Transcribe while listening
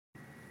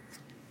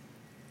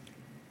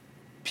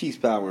Peace,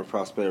 power, and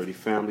prosperity,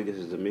 family. This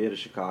is Amir, the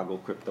Chicago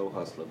crypto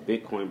hustler,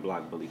 Bitcoin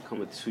block bully,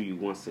 coming to you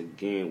once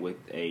again with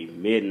a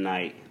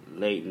midnight,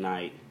 late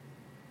night,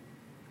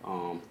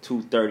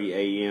 2:30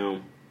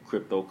 a.m.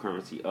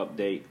 cryptocurrency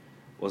update.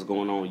 What's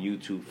going on,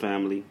 YouTube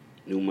family?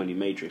 New Money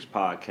Matrix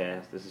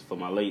podcast. This is for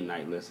my late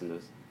night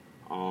listeners.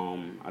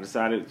 I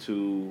decided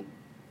to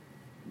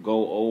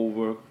go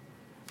over.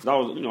 I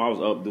was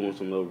up doing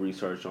some little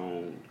research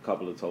on a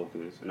couple of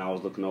tokens, and I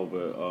was looking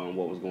over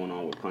what was going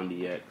on with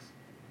PundyX.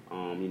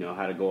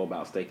 How to go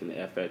about staking the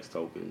FX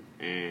token.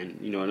 And,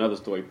 another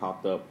story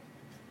popped up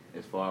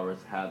as far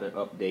as how they're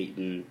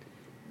updating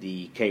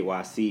the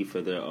KYC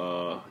for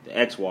the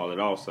X wallet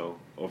also,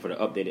 or for the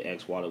updated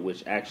X wallet,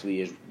 which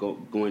actually is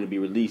going to be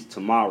released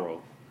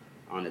tomorrow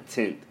on the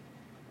 10th.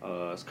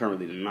 It's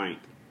currently the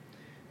 9th.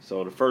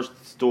 So the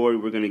first story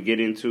we're going to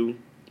get into,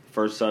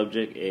 first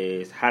subject,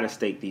 is how to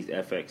stake these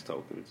FX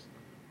tokens.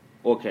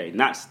 Okay,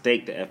 not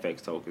stake the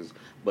FX tokens,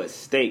 but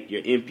stake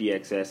your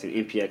NPXS and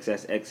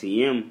NPXS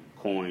XEM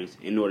coins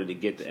in order to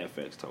get the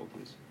FX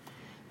tokens.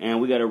 And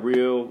we got a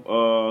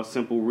real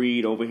simple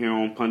read over here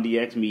on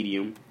PundyX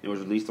Medium. It was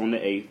released on the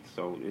 8th,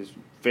 so it's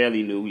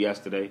fairly new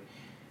yesterday.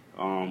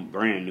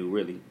 Brand new,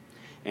 really.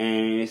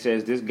 And it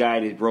says this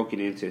guide is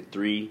broken into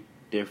 3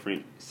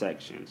 different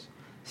sections: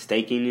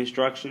 staking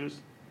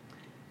instructions,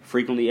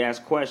 frequently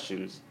asked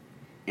questions,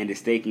 and the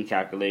staking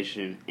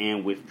calculation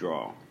and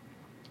withdrawal.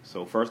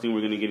 So first thing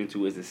we're going to get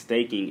into is the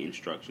staking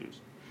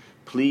instructions.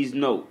 Please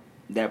note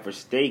that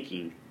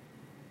staking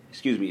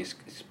for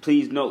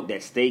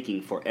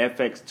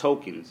FX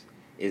tokens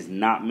is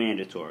not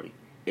mandatory.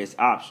 It's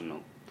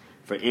optional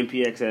for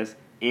NPXS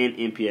and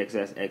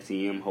NPXS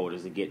XEM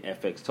holders to get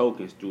FX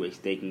tokens through a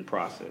staking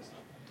process.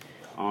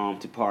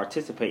 To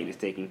participate in the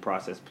staking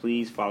process,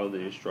 please follow the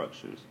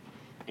instructions.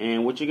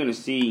 And what you're going to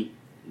see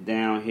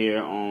down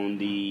here on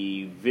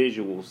the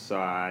visual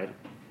side,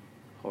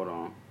 hold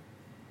on.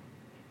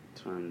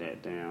 Turn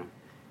that down.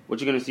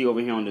 What you're going to see over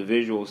here on the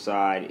visual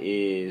side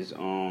is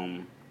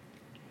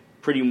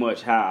pretty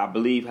much how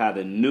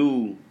the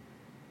new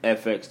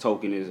FX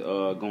token is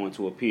going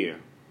to appear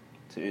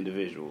to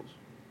individuals.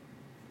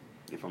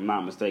 If I'm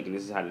not mistaken,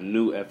 this is how the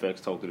new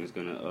FX token is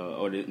going to,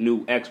 or the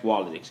new X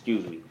wallet,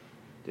 excuse me.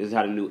 This is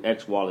how the new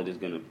X wallet is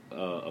going to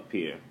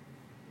appear.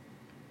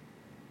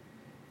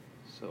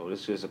 So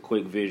this is just a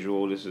quick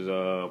visual. This is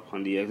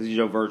PundyX. This is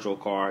your virtual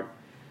card.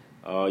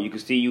 You can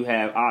see you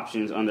have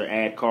options under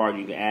Add Card.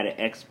 You can add an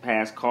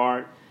XPass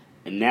card,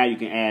 and now you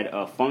can add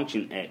a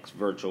Function X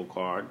virtual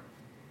card.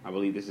 I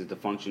believe this is the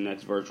Function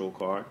X virtual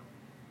card.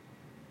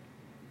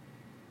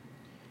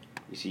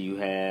 You see you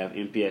have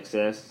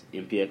NPXS,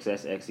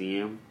 NPXS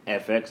XEM,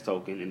 FX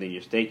token, and then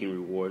your staking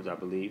rewards, I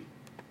believe.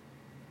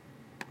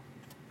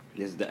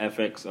 This is the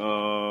FX,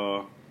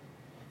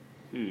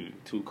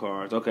 2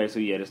 cards. Okay, so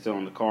yeah, they're still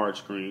on the card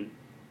screen.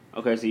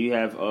 Okay, so you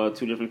have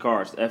 2 different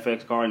cards, the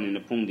FX card and then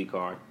the Pundi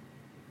card.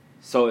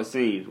 So it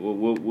seems.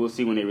 We'll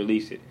see when they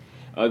release it.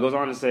 It goes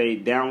on to say,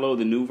 download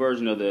the new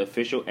version of the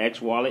official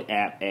X Wallet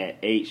app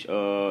at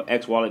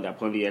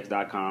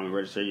xwallet.pundyx.com and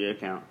register your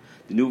account.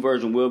 The new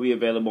version will be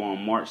available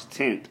on March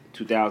 10th,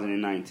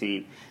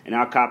 2019. And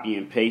I'll copy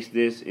and paste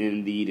this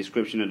in the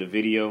description of the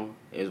video,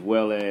 as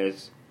well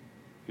as,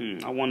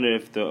 I wonder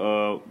if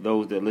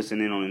those that listen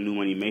in on the New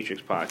Money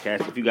Matrix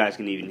podcast, if you guys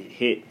can even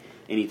hit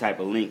any type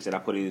of links that I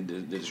put in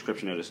the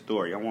description of the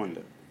story. I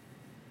wonder.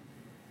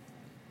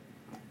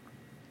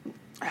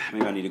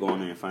 Maybe I need to go on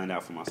there and find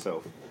out for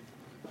myself.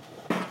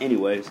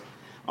 Anyways,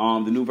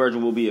 the new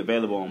version will be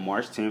available on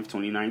March 10th,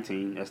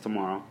 2019. That's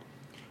tomorrow.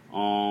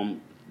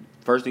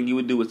 First thing you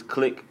would do is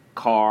click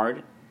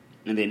card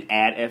and then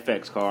add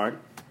FX card,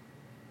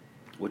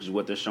 which is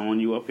what they're showing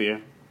you up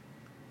here.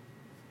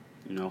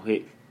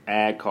 Hit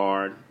add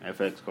card,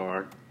 FX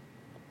card.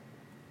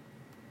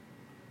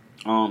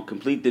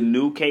 Complete the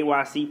new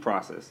KYC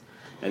process.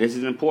 Now this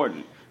is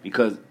important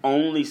because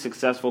only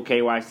successful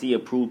KYC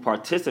approved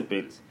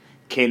participants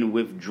can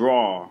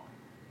withdraw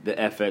the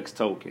FX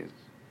tokens.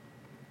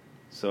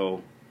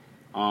 So,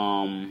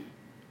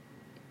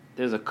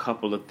 there's a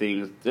couple of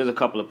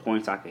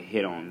points I could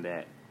hit on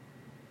that.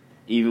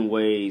 Even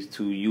ways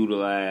to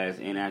utilize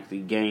and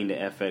actually gain the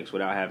FX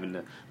without having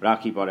to, but I'll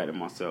keep all that to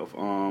myself.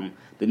 The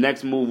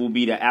next move will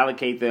be to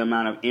allocate the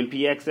amount of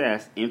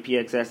NPXS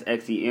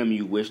XEM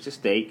you wish to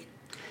stake.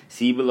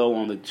 See below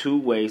on the 2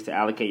 ways to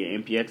allocate your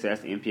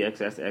NPXS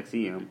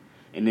XEM,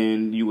 and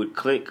then you would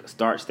click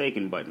Start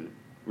Staking button.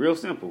 Real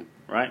simple,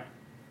 right?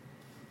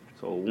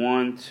 So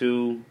 1,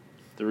 2,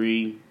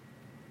 3,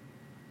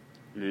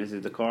 and this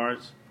is the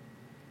cards.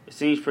 It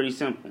seems pretty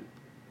simple.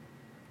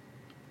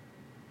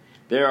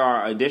 There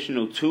are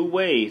additional 2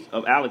 ways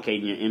of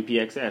allocating your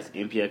NPXS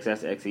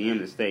XEM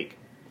to stake.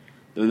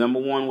 The number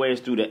 1 way is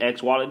through the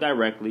X wallet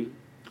directly.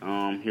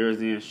 Here's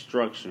the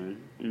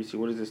instruction. Let me see,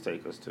 what does this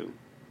take us to?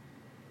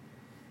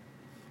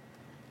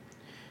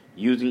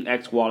 Using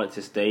X wallet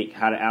to stake,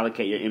 how to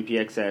allocate your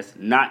NPXS,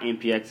 not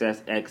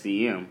NPXS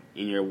XEM,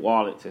 in your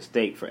wallet to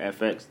stake for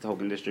FX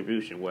token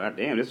distribution. Well,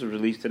 damn, this was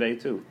released today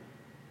too.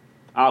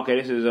 Okay,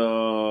 this is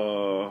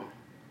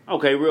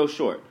Okay, real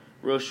short.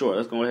 Let's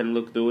go ahead and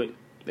look through it.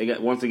 They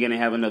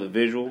have another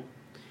visual.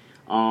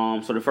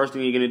 So the first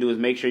thing you're going to do is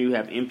make sure you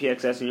have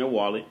MPXS in your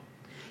wallet.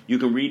 You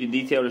can read the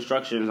detailed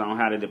instructions on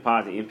how to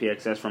deposit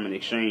MPXS from an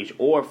exchange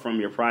or from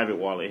your private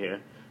wallet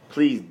here.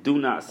 Please do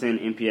not send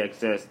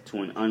MPXS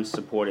to an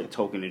unsupported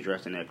token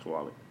address in X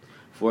Wallet.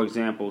 For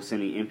example,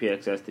 sending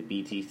MPXS to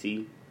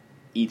BTC,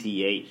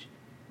 ETH,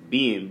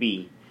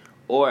 BNB,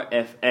 or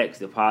FX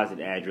deposit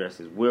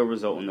addresses will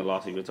result in the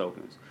loss of your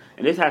tokens.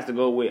 And this has to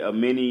go with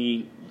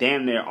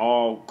damn near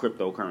all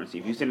cryptocurrency.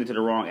 If you send it to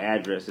the wrong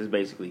address, it's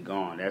basically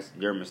gone. That's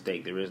your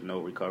mistake. There is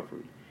no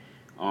recovery.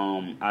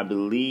 I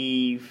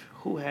believe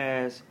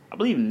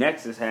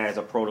Nexus has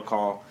a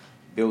protocol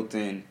built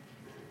in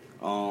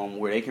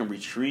where they can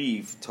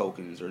retrieve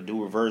tokens or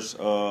do reverse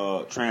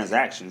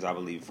transactions, I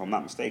believe, if I'm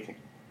not mistaken.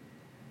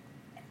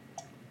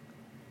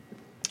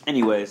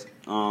 Anyways,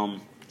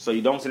 so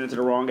you don't send it to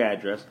the wrong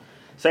address.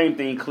 Same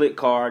thing, click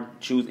card,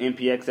 choose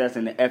MPXS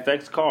and the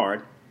FX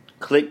card,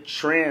 click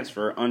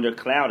transfer under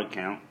cloud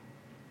account,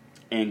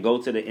 and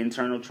go to the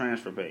internal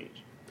transfer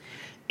page.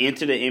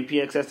 Enter the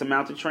MPXS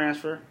amount to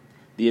transfer.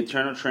 The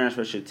internal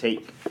transfer should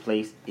take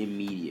place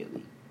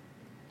immediately.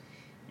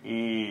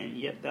 And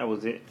yep, that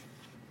was it.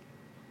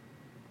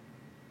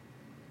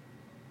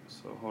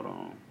 So hold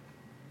on.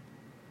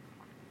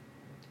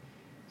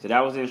 So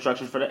that was the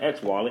instructions for the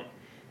X wallet.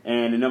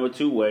 And the number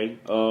 2 way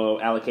of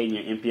allocating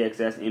your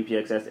MPXS,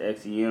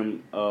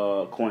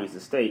 XEM coins to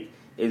stake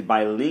is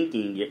by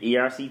linking your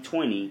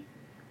ERC20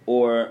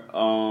 or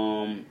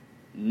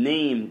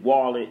name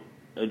wallet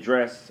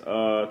address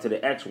to the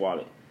X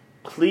wallet.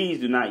 Please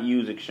do not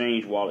use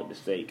Exchange Wallet to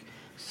stake.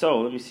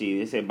 So let me see.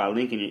 They said by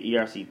linking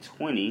your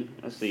ERC20.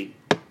 Let's see.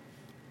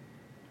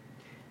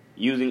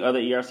 Using other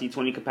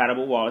ERC20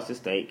 compatible wallets to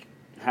stake.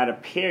 How to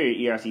pair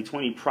your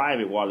ERC20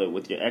 private wallet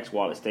with your X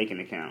wallet staking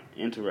account.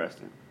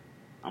 Interesting.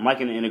 I'm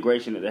liking the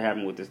integration that they're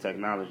having with this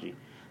technology.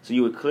 So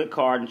you would click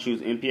card and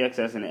choose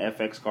MPXS and the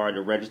FX card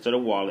to register the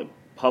wallet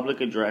public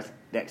address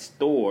that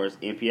stores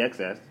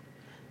MPXS.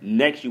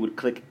 Next, you would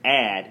click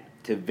add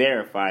to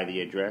verify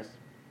the address.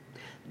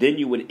 Then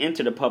you would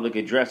enter the public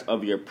address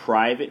of your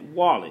private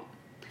wallet,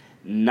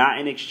 not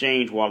an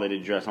Exchange Wallet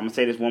address. I'm going to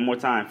say this one more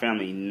time,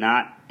 family.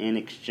 Not an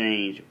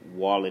Exchange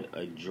Wallet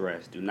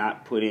address. Do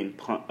not put in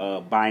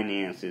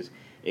Binance's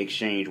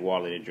Exchange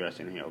Wallet address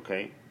in here,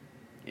 okay?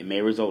 It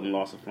may result in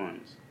loss of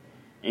funds.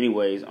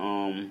 Anyways,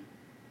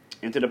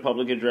 enter the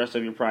public address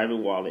of your private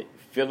wallet,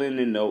 fill in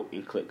the note,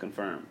 and click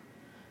confirm.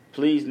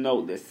 Please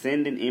note that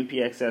sending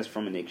MPXS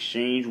from an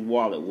Exchange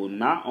wallet will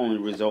not only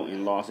result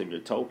in loss of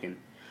your token,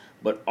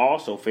 but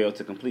also fail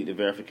to complete the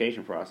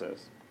verification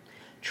process.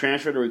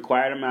 Transfer the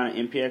required amount of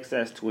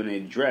MPXS to an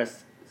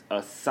address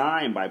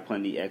assigned by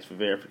PundyX for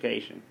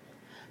verification.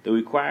 The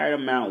required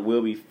amount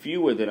will be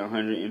fewer than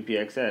 100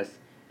 MPXS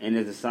and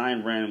is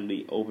assigned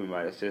randomly open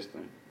by the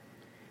system.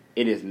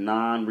 It is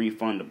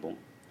non-refundable.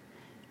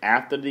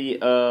 After the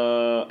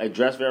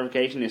address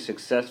verification is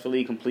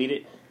successfully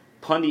completed,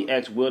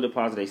 PundyX will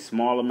deposit a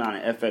small amount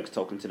of FX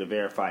token to the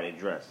verified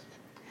address.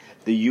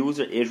 The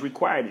user is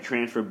required to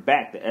transfer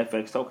back the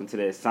FX token to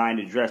the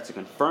assigned address to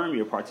confirm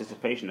your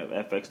participation of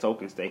FX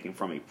token staking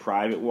from a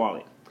private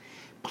wallet.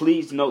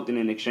 Please note that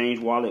an Exchange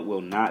wallet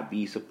will not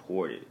be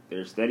supported.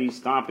 They're steady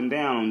stomping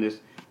down on this.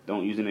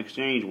 Don't use an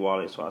Exchange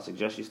wallet, so I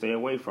suggest you stay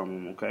away from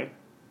them, okay?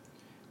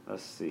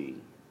 Let's see.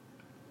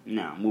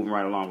 Now, moving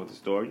right along with the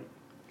story.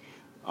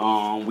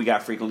 We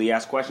got frequently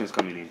asked questions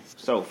coming in.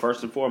 So,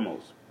 first and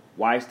foremost,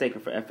 why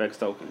staking for FX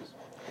tokens?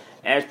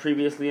 As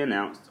previously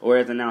announced, or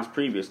as announced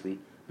previously,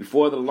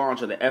 before the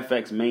launch of the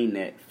FX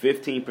mainnet,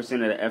 15%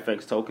 of the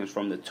FX tokens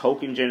from the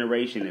Token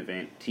Generation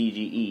Event,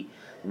 TGE,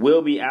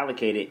 will be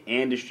allocated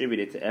and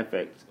distributed to to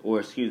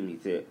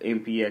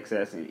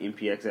MPXS and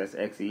MPXS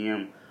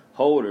XEM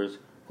holders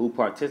who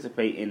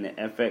participate in the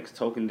FX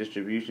token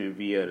distribution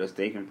via the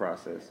staking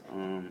process.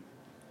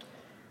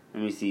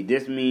 Let me see.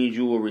 This means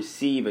you will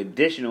receive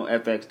additional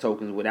FX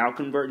tokens without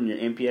converting your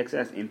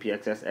MPXS,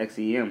 MPXS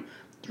XEM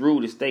through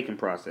the staking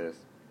process.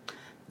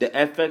 The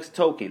FX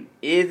token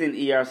is an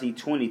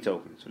ERC20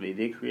 token, so they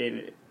did create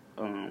it.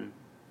 From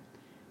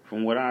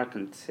what I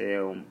can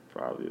tell,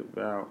 probably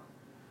about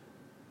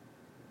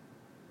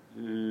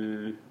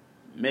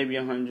maybe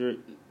 100.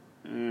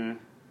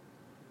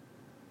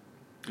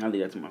 I'll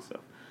leave that to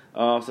myself.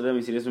 So let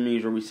me see. This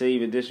means you'll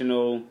receive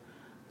additional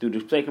through the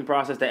staking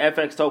process. The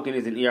FX token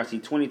is an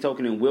ERC20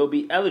 token and will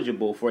be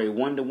eligible for a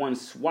 1-to-1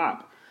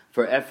 swap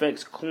for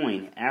FX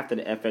coin after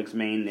the FX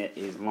mainnet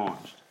is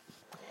launched.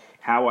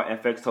 How are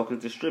FX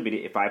tokens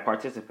distributed if I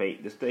participate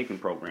in the staking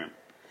program?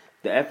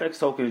 The FX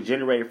tokens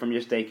generated from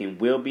your staking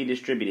will be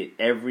distributed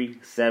every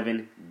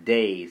 7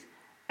 days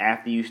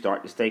after you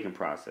start the staking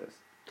process.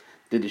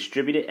 The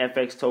distributed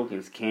FX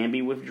tokens can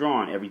be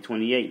withdrawn every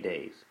 28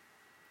 days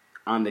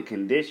on the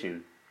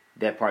condition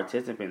that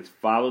participants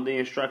follow the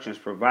instructions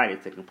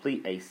provided to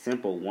complete a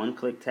simple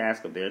one-click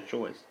task of their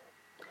choice.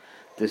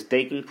 The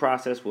staking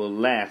process will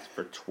last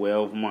for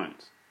 12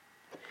 months.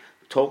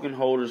 Token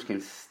holders can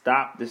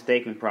stop the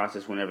staking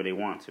process whenever they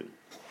want to.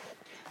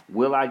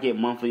 will I get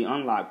monthly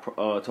unlock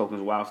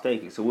tokens while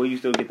staking? So will you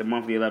still get the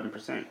monthly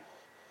 11%?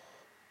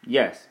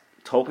 Yes.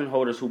 Token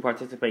holders who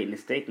participate in the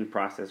staking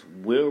process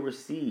will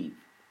still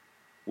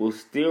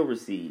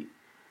receive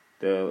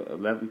the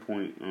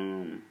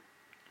 11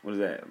 what is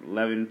that?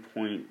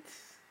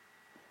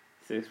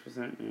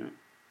 11.6%? Yeah.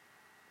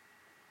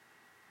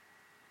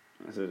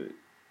 That's it.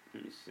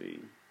 Let me see.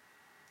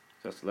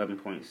 So that's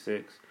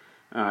 11.6.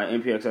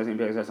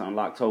 NPXS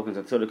unlock tokens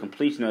until the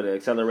completion of the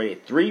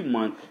accelerated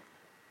 3-month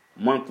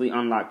monthly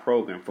unlock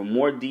program. For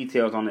more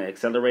details on the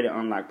accelerated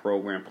unlock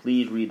program,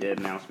 please read the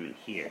announcement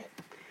here.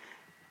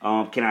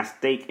 Can I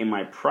stake in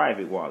my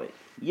private wallet?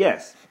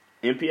 Yes.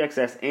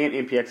 NPXS and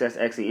NPXS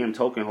XEM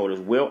token holders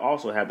will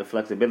also have the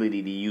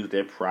flexibility to use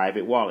their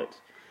private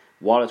wallets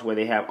where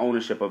they have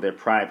ownership of their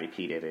private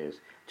key, that is,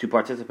 to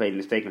participate in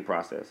the staking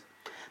process.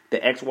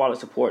 The X wallet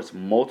supports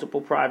multiple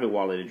private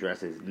wallet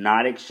addresses,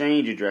 not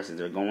exchange addresses.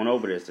 They're going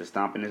over this. They're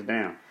stomping this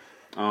down.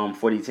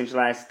 For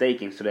decentralized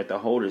staking so that the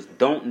holders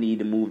don't need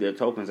to move their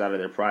tokens out of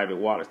their private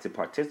wallets to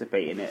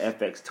participate in the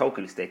FX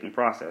token staking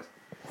process.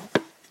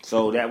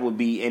 So that would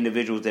be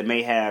individuals that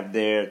may have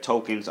their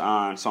tokens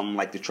on something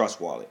like the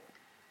Trust wallet.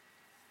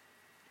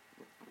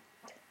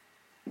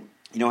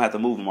 You don't have to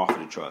move them off of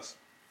the Trust.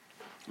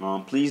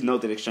 Please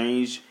note that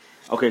exchange...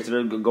 Okay, so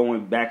they're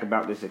going back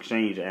about this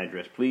exchange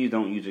address. Please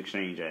don't use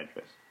exchange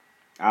address.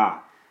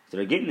 So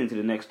they're getting into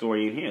the next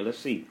story in here. Let's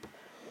see.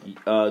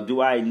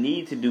 Do I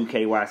need to do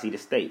KYC to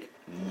stake?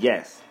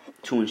 Yes.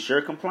 To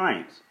ensure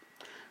compliance,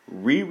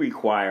 we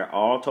require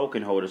all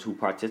token holders who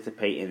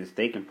participate in the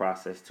staking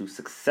process to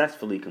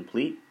successfully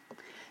complete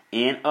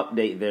and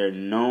update their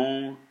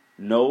Know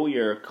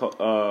Your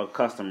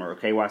Customer or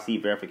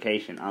KYC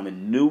verification on the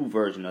new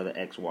version of the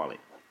X wallet.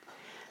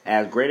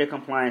 As greater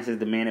compliance is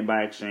demanded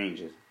by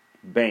exchanges,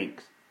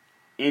 banks,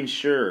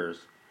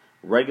 insurers,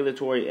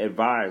 regulatory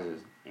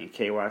advisors, and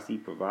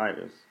KYC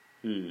providers.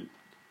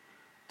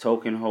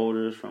 Token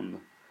holders from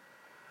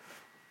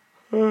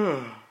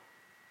the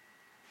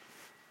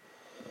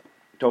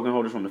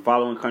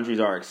following countries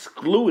are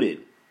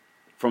excluded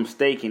from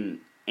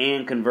staking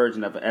and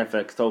conversion of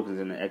FX tokens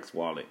in the X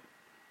wallet.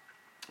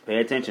 Pay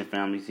attention,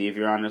 family. See if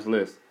you're on this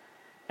list.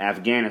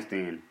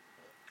 Afghanistan,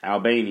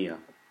 Albania,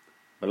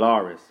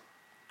 Belarus,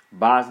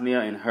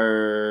 Bosnia and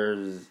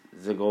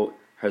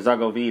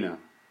Herzegovina,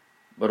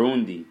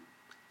 Burundi,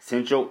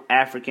 Central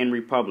African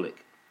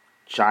Republic,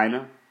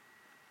 China,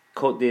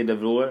 Côte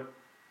d'Ivoire,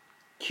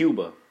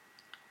 Cuba,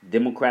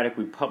 Democratic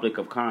Republic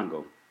of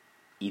Congo,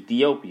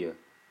 Ethiopia,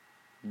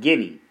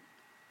 Guinea,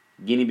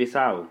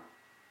 Guinea-Bissau,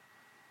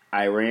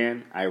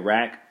 Iran,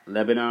 Iraq,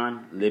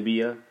 Lebanon,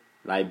 Libya,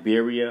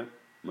 Liberia,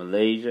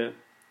 Malaysia,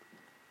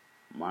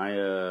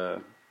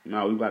 let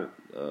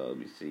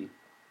me see.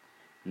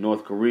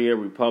 North Korea,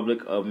 Republic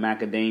of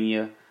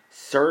Macedonia,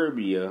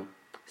 Serbia,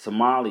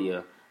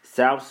 Somalia,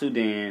 South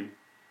Sudan,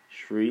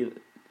 they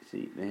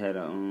had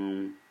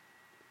and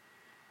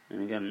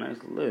they got a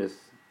nice list.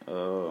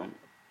 Let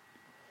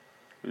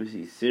me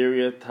see.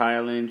 Syria,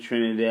 Thailand,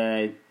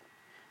 Trinidad.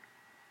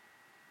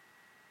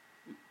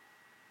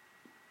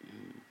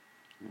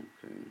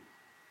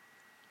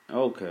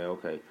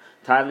 Okay.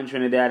 Thailand,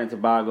 Trinidad, and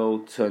Tobago,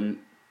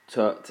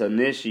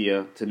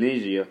 Tunisia,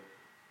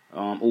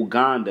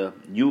 Uganda,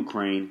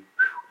 Ukraine,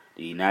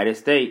 the United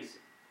States,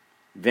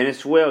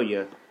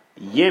 Venezuela,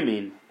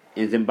 Yemen,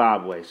 and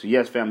Zimbabwe. So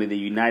yes, family, the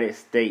United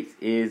States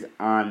is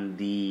on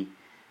the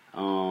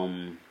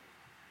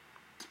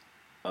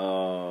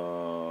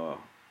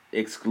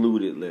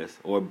excluded list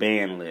or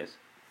ban list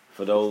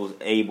for those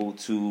able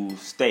to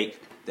stake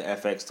the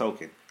FX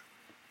token.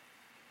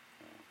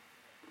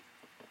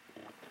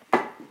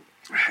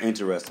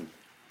 Interesting.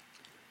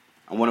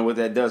 I wonder what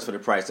that does for the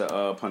price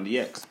of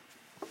PundiX.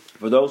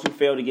 For those who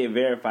fail to get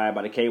verified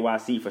by the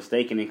KYC for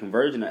staking and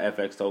conversion of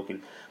FX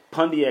token,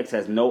 PundiX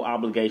has no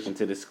obligation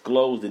to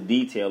disclose the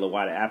detail of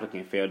why the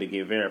applicant failed to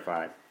get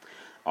verified.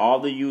 All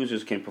the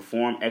users can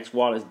perform X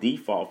Wallet's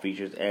default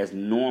features as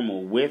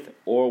normal with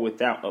or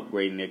without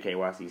upgrading their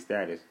KYC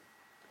status.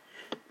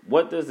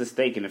 When does the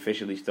staking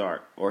officially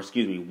start?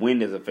 When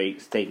does a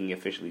staking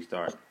officially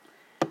start?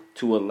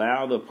 To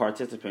allow the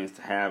participants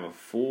to have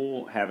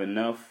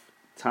enough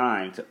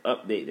time to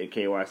update their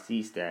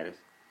KYC status.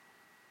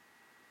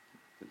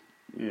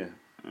 Let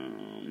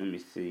me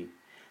see.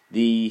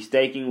 The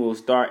staking will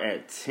start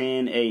at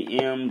 10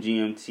 a.m.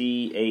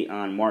 GMT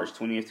on March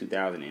 20th,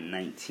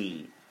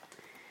 2019.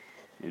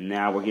 And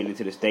now we're getting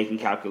into the staking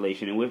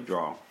calculation and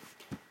withdrawal.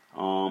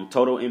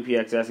 Total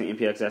NPXS and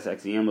NPXS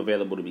XEM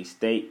available to be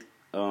staked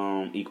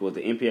equals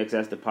the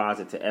NPXS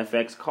deposit to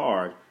FX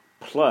card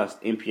plus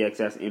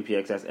NPXS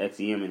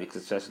XEM in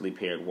successfully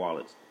paired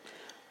wallets.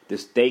 The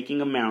staking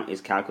amount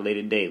is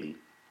calculated daily.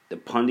 The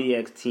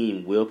PundiX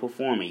team will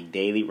perform a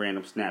daily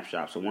random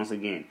snapshot. So once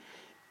again,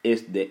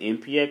 it's the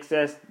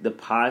NPXS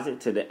deposit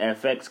to the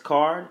FX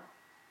card,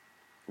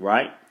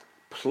 right?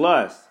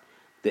 Plus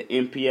the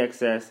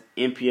NPXS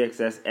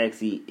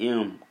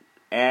XEM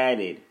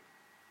added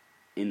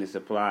in the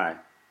supply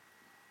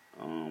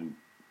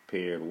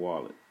paired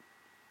wallet.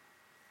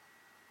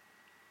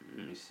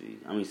 let me see.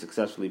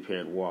 Successfully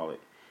paired wallet.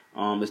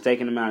 The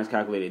staking amount is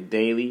calculated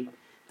daily.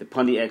 The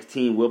Pundi X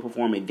team will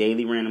perform a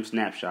daily random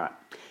snapshot.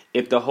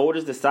 If the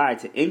holders decide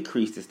to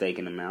increase the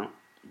staking amount,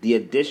 the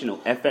additional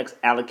FX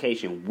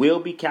allocation will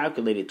be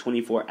calculated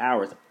 24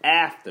 hours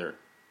after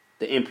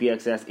the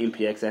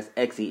MPXS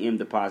XEM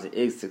deposit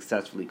is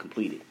successfully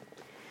completed.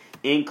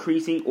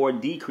 Increasing or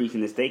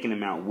decreasing the staking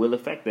amount will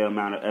affect the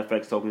amount of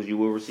FX tokens you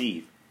will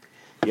receive.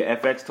 Your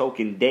FX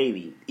token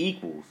daily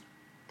equals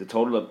the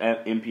total of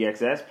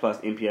MPXS plus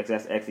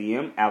MPXS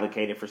XEM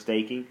allocated for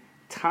staking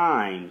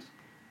times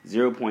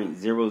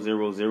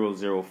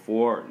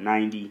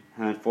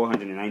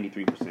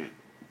 0.0000493%.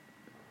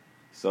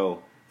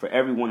 So for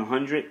every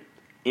 100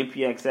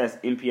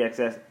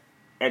 MPXS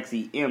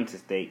XEM to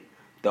stake,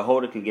 the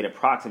holder can get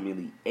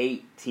approximately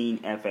 18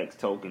 FX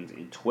tokens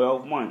in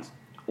 12 months,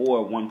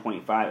 or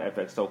 1.5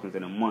 FX tokens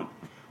in a month,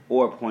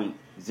 or 0.05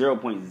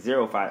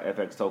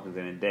 FX tokens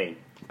in a day.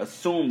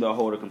 Assume the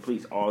holder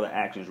completes all the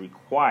actions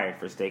required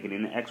for staking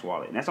in the X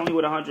wallet. And that's only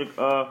with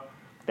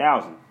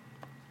 100,000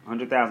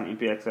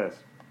 MPXS.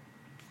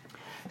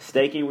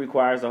 Staking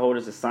requires the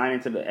holders to sign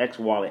into the X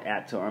wallet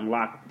app to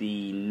unlock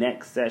the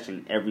next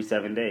session every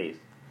 7 days.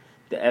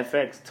 The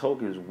FX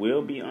tokens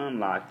will be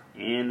unlocked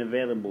and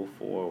available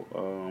for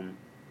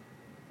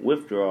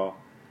withdrawal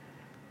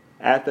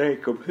after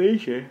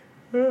completion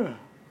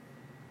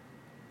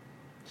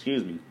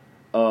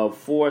of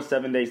 4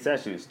 7-day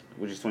sessions,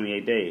 which is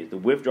 28 days. The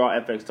withdraw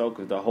FX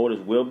tokens, the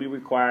holders will be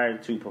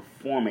required to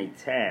perform a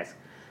task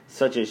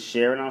such as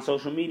sharing on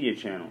social media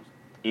channels,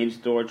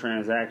 in-store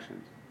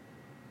transactions,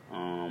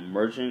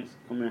 merchants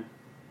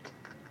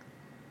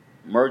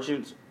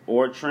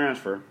or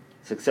transfer,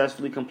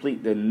 successfully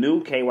complete the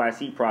new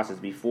KYC process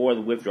before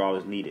the withdrawal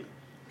is needed.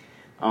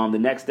 The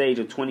next stage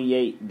of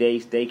 28-day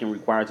staking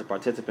requires a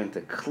participant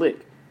to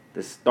click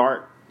the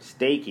start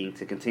staking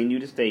to continue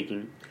the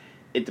staking.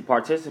 If the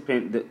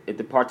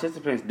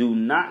participants do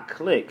not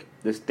click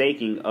the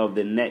staking of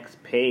the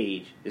next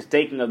page, if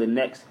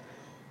the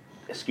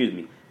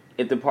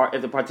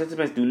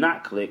participants do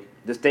not click,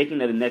 the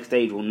staking of the next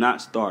stage will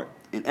not start.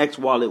 An X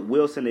wallet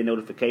will send a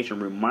notification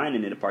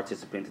reminding the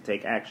participant to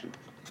take action.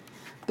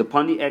 The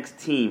Pundi X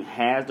team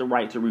has the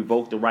right to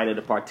revoke the right of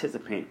the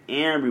participant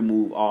and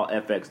remove all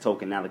FX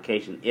token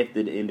allocation if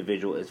the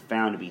individual is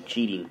found to be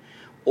cheating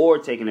or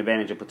taking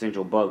advantage of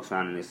potential bugs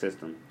found in the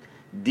system.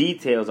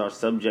 Details are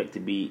subject to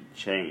be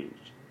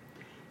changed.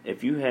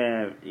 If you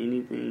have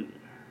anything...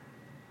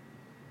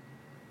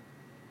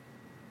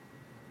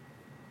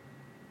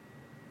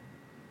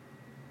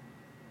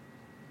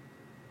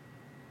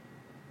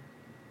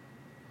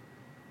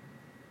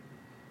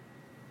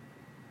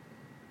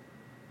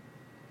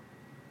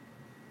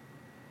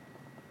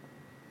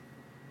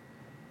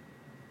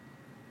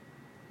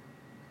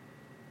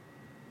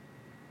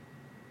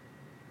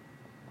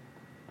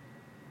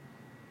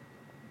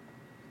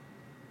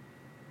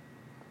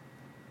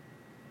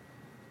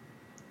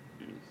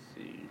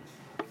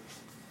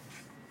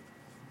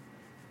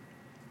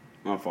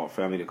 My fault,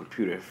 family. The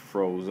computer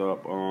froze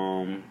up.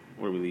 Where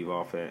do we leave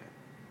off at?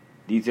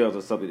 Details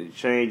are subject to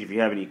change. If you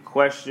have any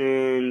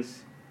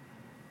questions,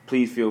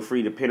 please feel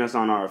free to pin us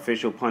on our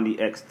official Pundi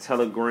X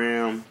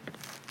Telegram.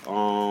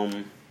 So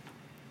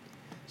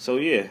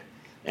yeah,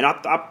 and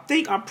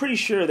I'm pretty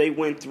sure they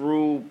went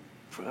through.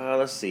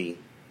 Let's see.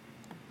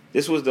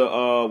 This was the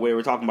where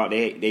we're talking about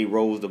they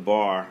rose the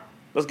bar.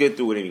 Let's get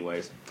through it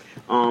anyways.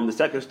 The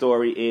second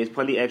story is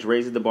Pundi X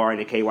raises the bar in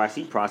the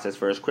KYC process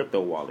for its crypto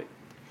wallet.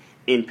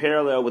 In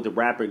parallel with the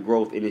rapid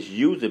growth in its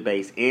user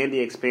base and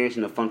the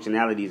expansion of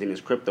functionalities in its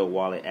crypto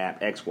wallet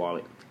app, X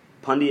Wallet,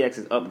 Pundi X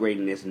is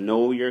upgrading its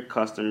Know Your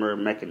Customer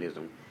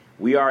mechanism.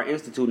 We are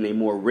instituting a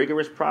more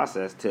rigorous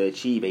process to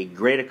achieve a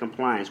greater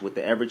compliance with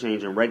the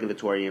ever-changing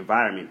regulatory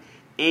environment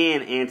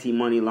and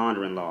anti-money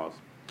laundering laws.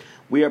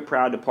 We are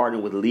proud to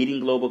partner with leading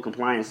global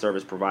compliance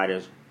service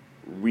providers,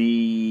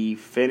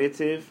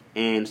 Refinitiv,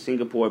 and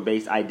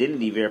Singapore-based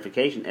identity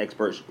verification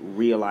experts,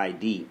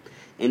 RealID.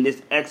 In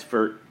this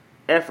effort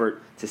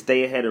to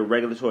stay ahead of the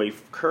regulatory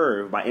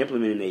curve by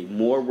implementing a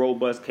more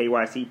robust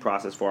KYC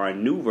process for our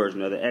new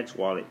version of the X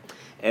Wallet,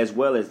 as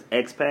well as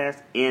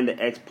XPass and the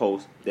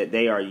XPost that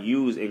they are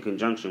used in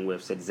conjunction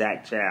with, said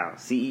Zach Chow,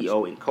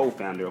 CEO and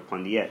co-founder of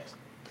Pundi X.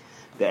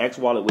 The X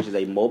Wallet, which is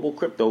a mobile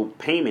crypto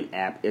payment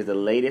app, is the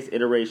latest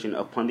iteration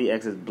of Pundi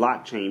X's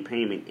blockchain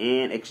payment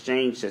and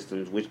exchange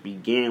systems, which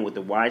began with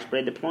the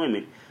widespread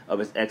deployment of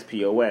its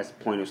XPOS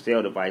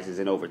point-of-sale devices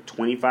in over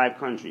 25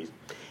 countries,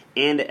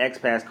 and the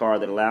XPass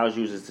card that allows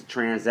users to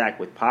transact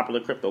with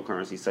popular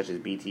cryptocurrencies such as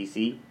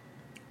BTC,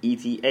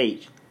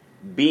 ETH,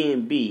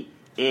 BNB,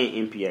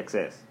 and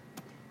MPXS.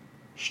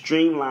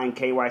 Streamlined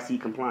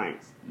KYC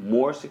compliance,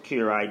 more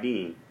secure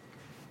IDing.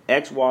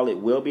 X Wallet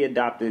will be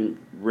adopting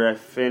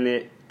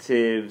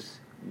Refinitiv's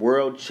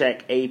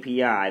WorldCheck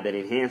API that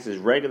enhances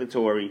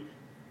regulatory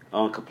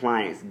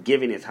compliance,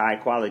 given its high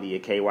quality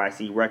of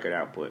KYC record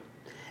output.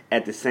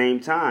 At the same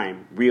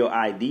time,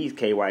 RealID's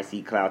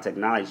KYC cloud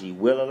technology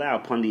will allow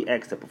Pundi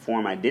X to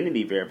perform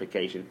identity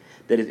verification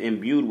that is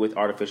imbued with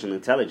artificial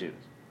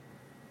intelligence.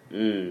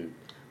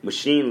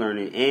 Machine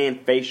learning and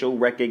facial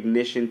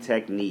recognition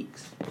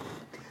techniques.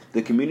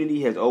 The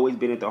community has always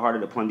been at the heart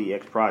of the Pundi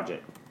X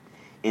project.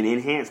 An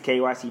enhanced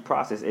KYC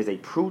process is a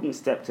prudent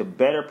step to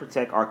better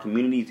protect our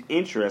community's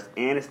interests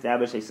and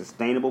establish a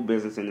sustainable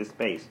business in this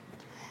space.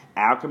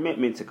 Our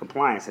commitment to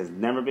compliance has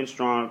never been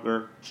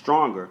stronger,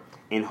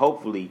 and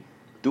hopefully,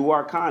 through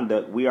our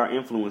conduct, we are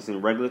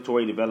influencing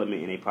regulatory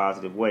development in a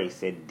positive way,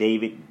 said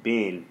David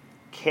Ben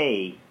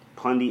K.,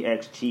 Pundi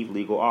X Chief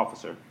Legal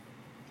Officer.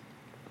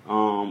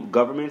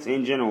 Governments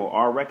in general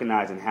are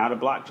recognizing how the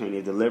blockchain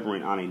is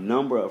delivering on a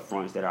number of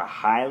fronts that are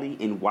highly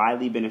and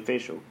widely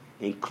beneficial,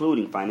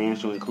 including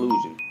financial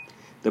inclusion,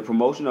 the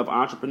promotion of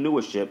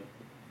entrepreneurship,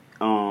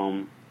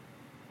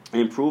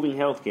 improving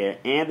healthcare,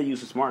 and the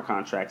use of smart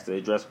contracts to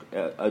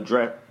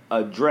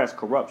address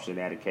corruption.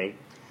 Added K.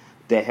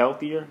 The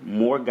healthier,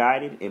 more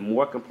guided, and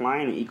more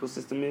compliant an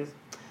ecosystem is,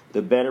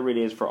 the better it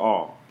is for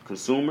all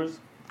consumers,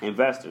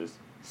 investors,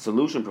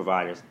 solution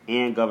providers,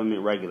 and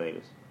government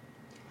regulators.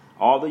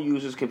 All the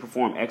users can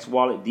perform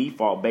X-Wallet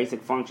default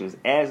basic functions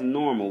as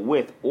normal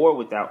with or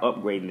without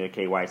upgrading their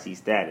KYC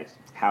status.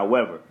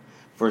 However,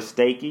 for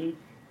staking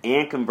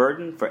and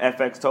converting for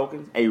FX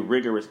tokens, a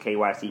rigorous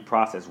KYC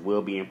process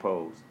will be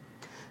imposed.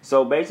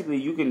 So basically,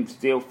 you can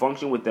still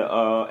function with the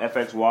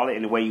FX wallet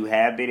in the way you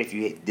have been if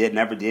you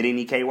never did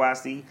any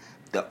KYC.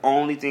 The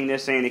only thing they're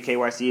saying the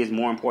KYC is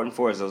more important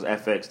for is those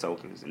FX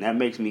tokens. And that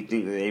makes me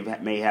think that they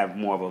may have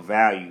more of a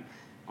value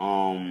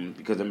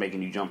because they're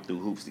making you jump through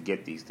hoops to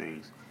get these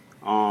things.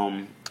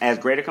 As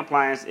greater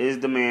compliance is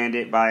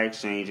demanded by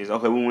exchanges.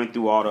 Okay, we went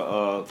through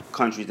all the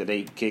countries that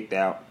they kicked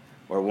out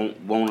or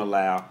won't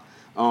allow.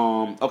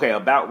 Okay,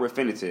 about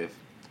Refinitiv.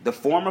 The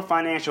former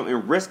financial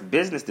and risk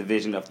business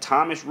division of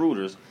Thomas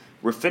Reuters,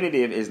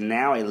 Refinitiv is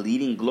now a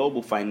leading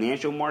global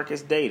financial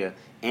markets data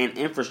and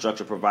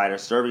infrastructure provider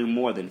serving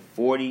more than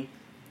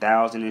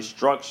 40,000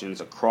 instructions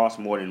across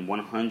more than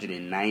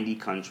 190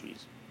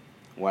 countries.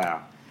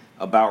 Wow.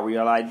 About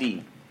Real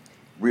ID.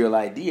 Real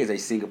ID is a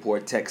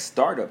Singapore tech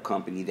startup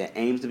company that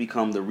aims to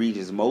become the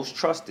region's most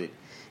trusted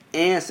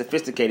and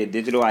sophisticated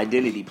digital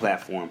identity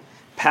platform,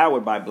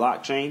 powered by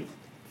blockchain,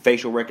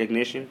 facial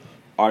recognition,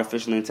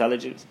 artificial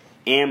intelligence,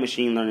 and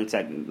machine learning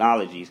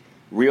technologies.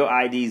 Real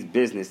ID's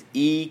business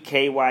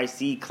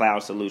eKYC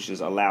cloud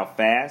solutions allow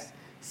fast,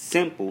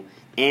 simple,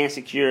 and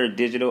secure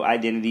digital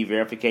identity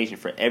verification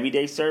for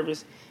everyday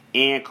service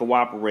and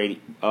cooperative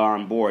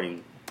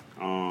onboarding.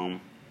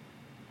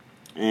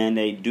 And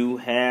they do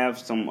have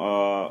some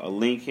a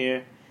link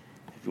here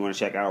if you want to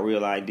check out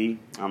Real ID.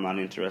 I'm not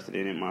interested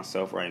in it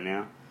myself right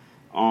now.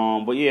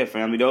 But yeah,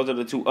 family, those are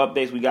the two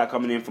updates we got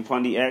coming in from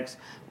Pundi X.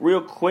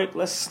 Real quick,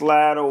 let's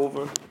slide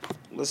over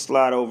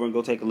and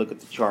go take a look at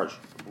the charts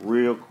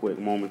real quick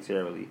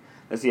momentarily.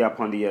 Let's see how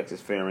Pundi X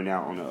is faring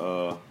out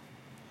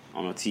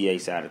on the TA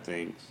side of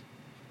things.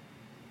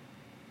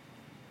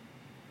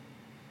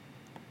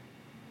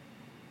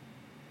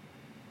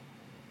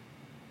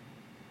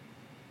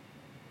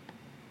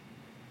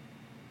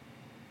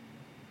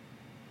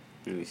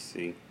 Let me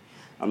see.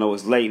 I know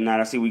it's late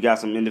night. I see we got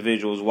some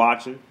individuals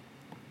watching.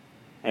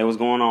 Hey, what's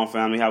going on,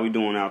 family? How we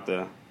doing out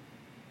there?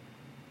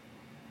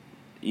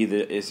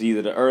 It's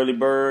either the early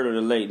bird or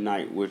the late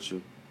night with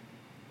you.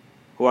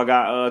 Who I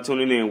got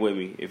tuning in with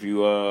me? If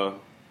you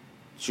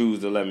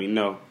choose to let me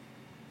know.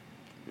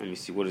 Let me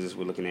see. What is this?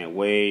 We're looking at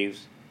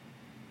waves.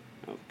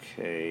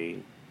 Okay.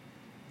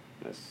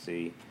 Let's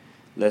see.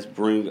 Let's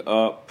bring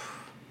up.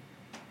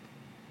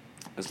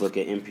 Let's look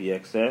at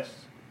MPXS.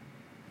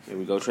 There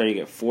we go. Trading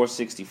at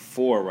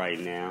 464 right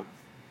now.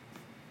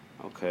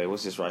 Okay,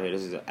 what's this right here?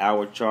 This is an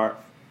hour chart.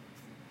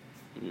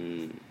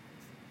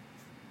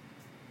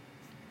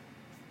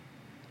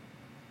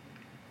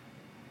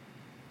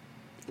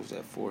 What's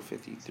that?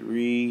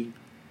 453.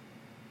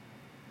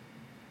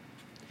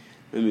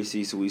 Let me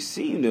see. So we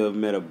seem to have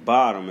met a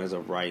bottom as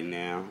of right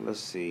now.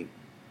 Let's see.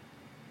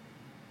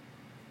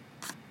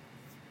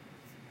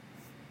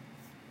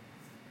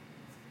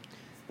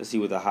 Let's see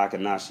what the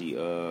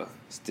Hakanashi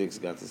sticks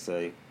got to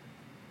say.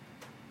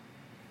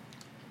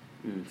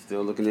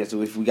 Still looking at, so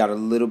if we got a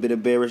little bit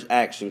of bearish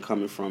action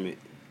coming from it.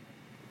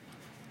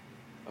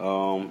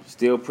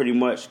 Still pretty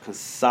much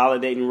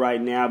consolidating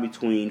right now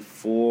between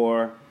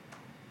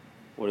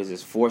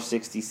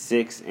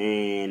 466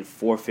 and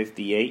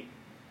 458.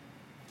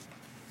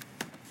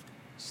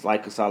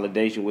 Slight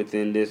consolidation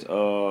within this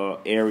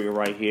area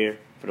right here.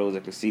 For those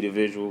that can see the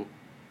visual,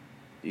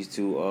 these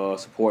two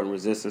support and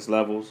resistance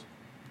levels.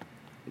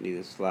 We need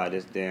to slide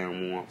this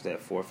down more off that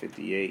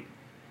 458.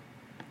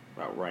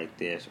 About right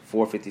there. So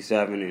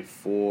 457 and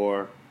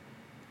 4.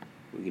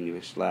 We can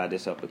even slide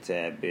this up a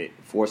tad bit.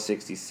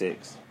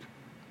 466.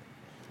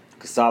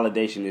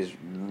 Consolidation is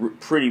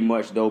pretty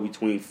much, though,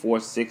 between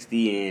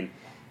 460 and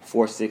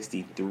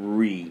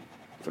 463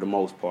 for the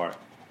most part.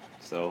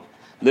 So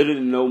little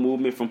to no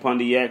movement from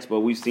Pundi X, but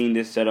we've seen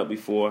this setup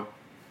before.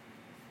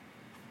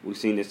 We've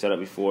seen this setup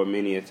before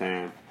many a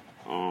time.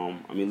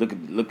 I mean,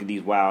 look at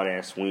these wild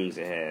ass swings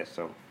it has.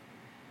 So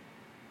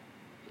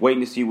waiting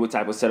to see what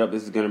type of setup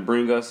this is going to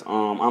bring us.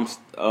 I'm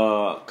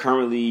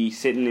currently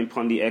sitting in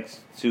Pundi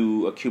X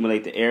to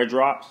accumulate the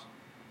airdrops.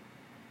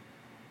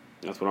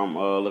 That's what I'm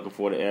looking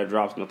for, the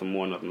airdrops, nothing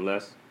more, nothing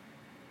less.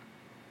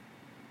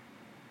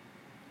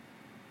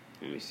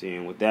 Let me see.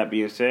 And with that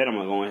being said, I'm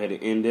going to go ahead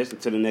and end this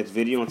until the next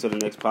video, until the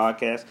next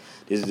podcast.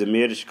 This is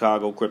Amir, the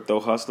Chicago Crypto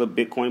Hustler,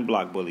 Bitcoin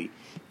Block Bully.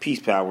 Peace,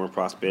 power, and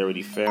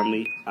prosperity,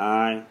 family.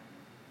 I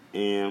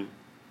am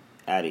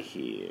out of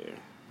here.